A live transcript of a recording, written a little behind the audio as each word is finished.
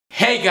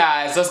Hey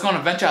guys, let's go on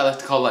an adventure I like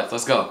to call life.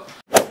 Let's go.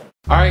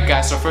 Alright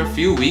guys, so for a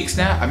few weeks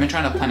now, I've been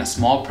trying to plan a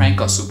small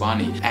prank on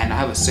Subhani. And I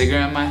have a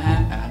cigarette in my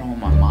hand and I don't want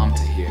my mom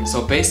to hear.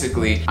 So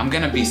basically, I'm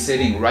gonna be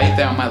sitting right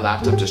there on my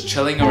laptop, just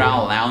chilling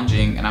around,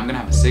 lounging, and I'm gonna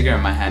have a cigarette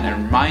in my hand.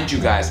 And remind you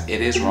guys,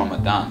 it is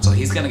Ramadan, so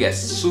he's gonna get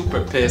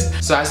super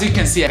pissed. So as you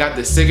can see, I got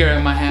this cigarette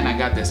in my hand, I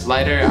got this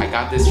lighter, I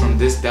got this from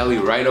this deli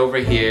right over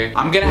here.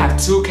 I'm gonna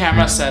have two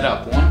cameras set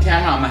up. One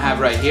camera I'm gonna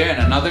have right here,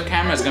 and another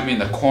camera is gonna be in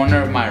the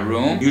corner of my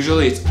room.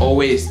 Usually it's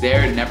always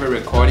there, never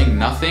recording,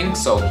 nothing,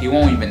 so he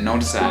won't even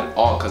notice it at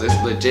all, because it's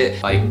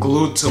legit like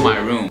glued to my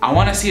room. I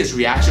wanna see his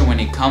reaction when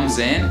he comes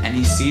in and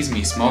he sees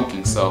me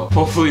smoking, so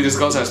hopefully this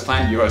goes as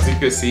planned. Yo, as you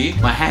can see,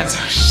 my hands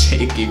are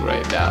shaking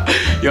right now.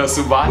 Yo,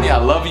 Subhani, I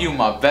love you,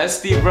 my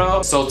bestie,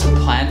 bro. So to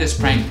plan this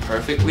prank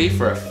perfectly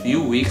for a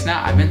few weeks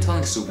now, I've been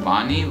telling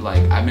Subhani,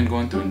 like, I've been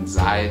going through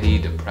anxiety,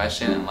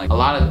 depression, and like a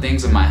lot of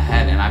things in my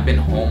head, and I've been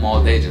home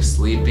all day just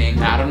sleeping.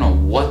 And I don't know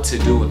what to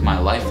do with my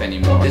life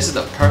anymore. This is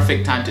the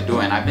perfect time to do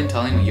it, and I've been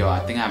telling him, yo, I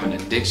think I have an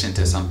addiction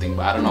to something,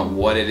 but I don't know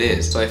what it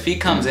is. So if he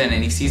comes in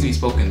and he sees me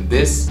smoking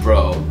this,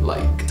 bro,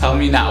 like, tell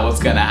me now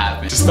what's gonna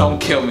happen. Just don't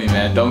kill me,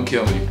 man, don't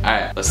kill me. All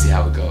right, let's see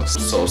how it goes.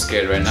 I'm so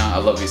scared right now. I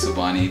love you,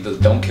 Subhani.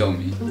 Don't kill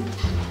me.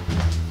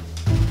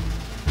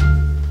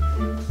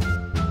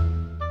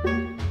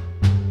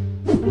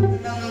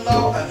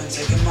 I've been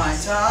taking my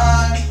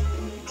time.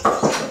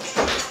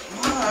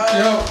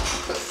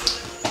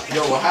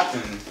 Yo, what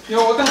happened?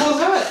 Yo, what the hell is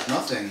that?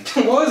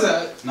 Nothing. What was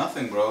that?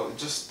 Nothing, bro.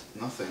 Just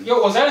nothing.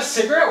 Yo, was that a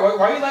cigarette? Why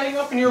are you lighting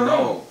up in your room?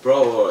 No,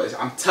 bro.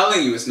 I'm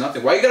telling you, it's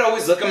nothing. Why you gotta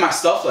always look at my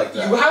stuff like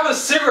that? You have a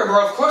cigarette,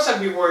 bro. Of course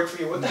I'd be worried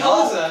for you. What the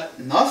hell is that?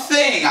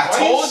 Nothing. I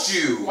told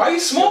you. Why are you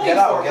smoking Get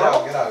out, for, get bro?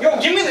 out, get out.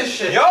 Yo, give me this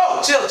shit. Yo,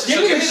 chill.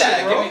 Give me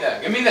that, Give me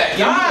that. Give me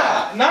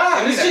that. Nah.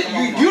 Give me This that. shit, Come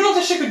on, you know what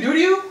this shit could do to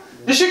you?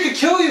 This shit could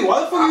kill you. Why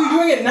the fuck are you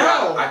doing it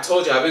now? I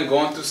told you, I've been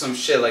going through some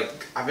shit. Like,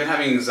 I've been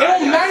having It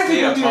anxiety. don't matter if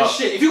you go through this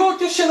shit. If you go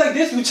through shit like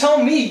this, you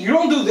tell me. You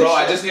don't do this bro, shit.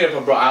 I just need it,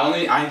 bro.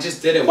 I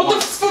just did it What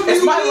once. the fuck It's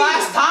do you my mean?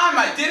 last time.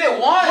 I did it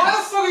once. Why the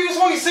fuck are you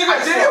smoking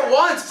cigarettes? I did it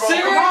once, bro.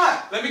 Cigarettes? Come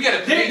on. Let me get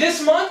it. This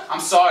month? I'm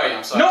sorry. No,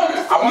 what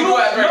the fuck? I won't do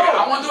it ever again. No.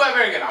 I won't do it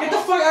ever again. Get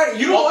the fuck out of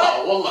here. You know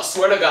what? Wallah,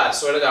 swear to God, I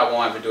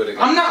won't ever do it again.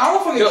 I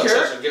don't fucking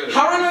care. Give it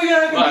How do I know you're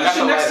not gonna do this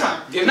shit next lighter.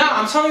 time? Give it. Nah,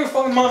 I'm telling your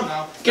fucking mom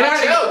now. Get out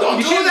of here. Don't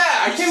do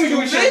that. You can't be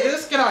doing shit like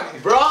this. Get out of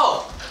here.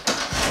 Bro.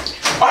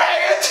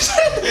 Alright, it's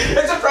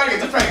a prank.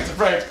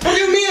 What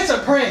do you mean it's a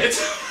prank?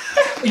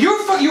 You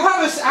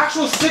have an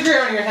actual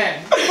cigarette on your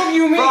hand. What the fuck do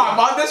you mean? Bro, I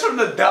bought this from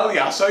the deli.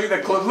 I'll show you the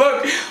clip.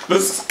 Look,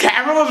 this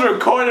camera was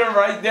recording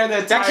right there.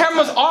 That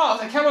camera's off.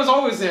 That camera's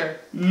always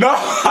there. No,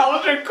 I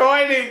was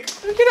recording.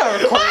 You're not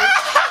recording.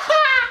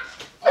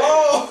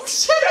 Oh,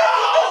 shit.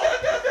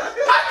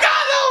 I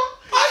got you.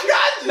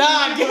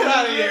 Nah, get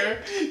out of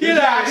here. You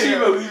actually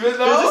believe it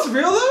though? Is this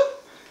real though?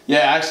 Yeah,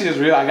 actually it's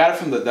real. I got it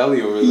from the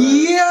deli over there.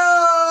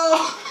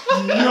 Yo,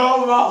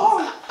 bro.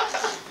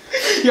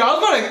 Yo, I was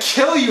about to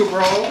kill you,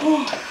 bro. I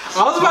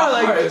was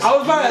about to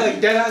like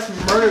dead ass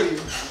murder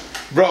you.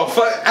 Bro,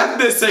 fuck F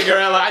this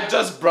cigarette. Like, I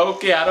just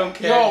broke it. I don't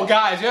care. Yo,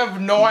 guys, you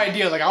have no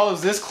idea. Like, I was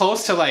this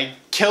close to like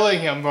killing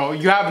him, bro.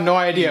 You have no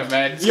idea,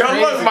 man. It's crazy.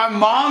 Look, my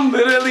mom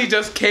literally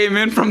just came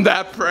in from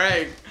that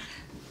prank.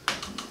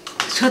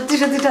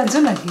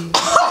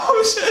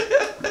 Oh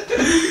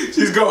shit.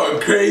 She's going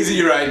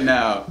crazy right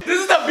now. This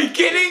is the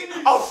beginning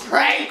of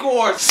prank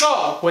wars.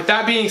 So, with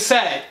that being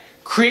said,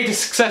 create the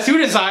success you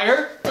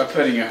desire By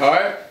putting your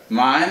heart,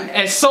 mind,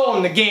 and soul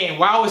in the game.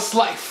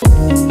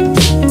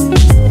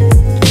 WowitsLife.